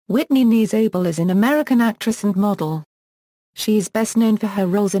Whitney Nees Able is an American actress and model. She is best known for her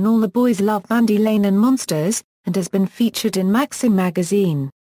roles in All the Boys Love Mandy and Monsters, and has been featured in Maxim magazine.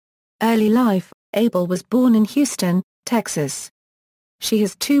 Early life: Able was born in Houston, Texas. She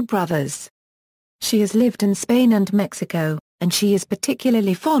has two brothers. She has lived in Spain and Mexico, and she is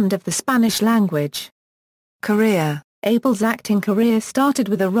particularly fond of the Spanish language. Career: Able's acting career started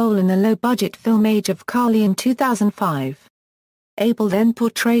with a role in the low-budget film Age of Carly in 2005. Able then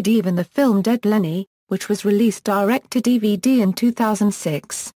portrayed Eve in the film Dead Lenny, which was released direct-to-DVD in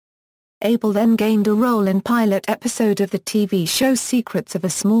 2006. Able then gained a role in pilot episode of the TV show Secrets of a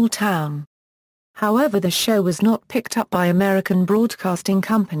Small Town. However, the show was not picked up by American Broadcasting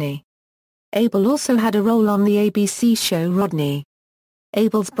Company. Able also had a role on the ABC show Rodney.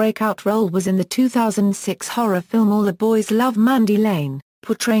 Able's breakout role was in the 2006 horror film All the Boys Love Mandy Lane,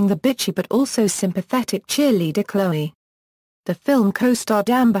 portraying the bitchy but also sympathetic cheerleader Chloe. The film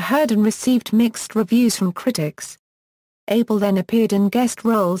co-starred Amber Heard and received mixed reviews from critics. Able then appeared in guest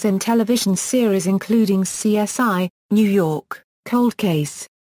roles in television series including CSI, New York, Cold Case.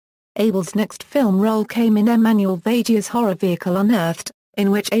 Able's next film role came in Emmanuel Vagia's horror vehicle Unearthed, in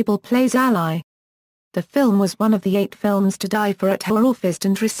which Able plays Ally. The film was one of the 8 films to die for at Horrorfest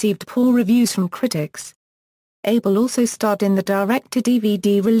and received poor reviews from critics. Able also starred in the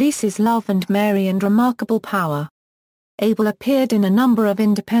direct-to-DVD releases Love and Mary and Remarkable Power. Able appeared in a number of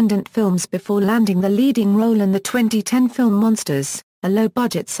independent films before landing the leading role in the 2010 film Monsters, a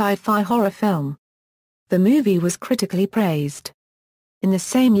low-budget sci-fi horror film. The movie was critically praised. In the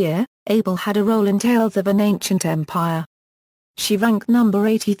same year, Able had a role in Tales of an Ancient Empire. She ranked number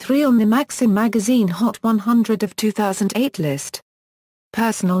 83 on the Maxim magazine Hot 100 of 2008 list.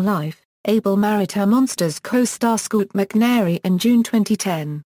 Personal life: Able married her Monsters co-star Scoot McNairy in June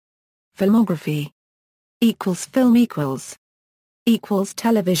 2010. Filmography =film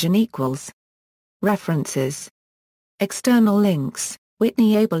 =television References. External links: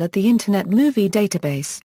 Whitney Able at the Internet Movie Database.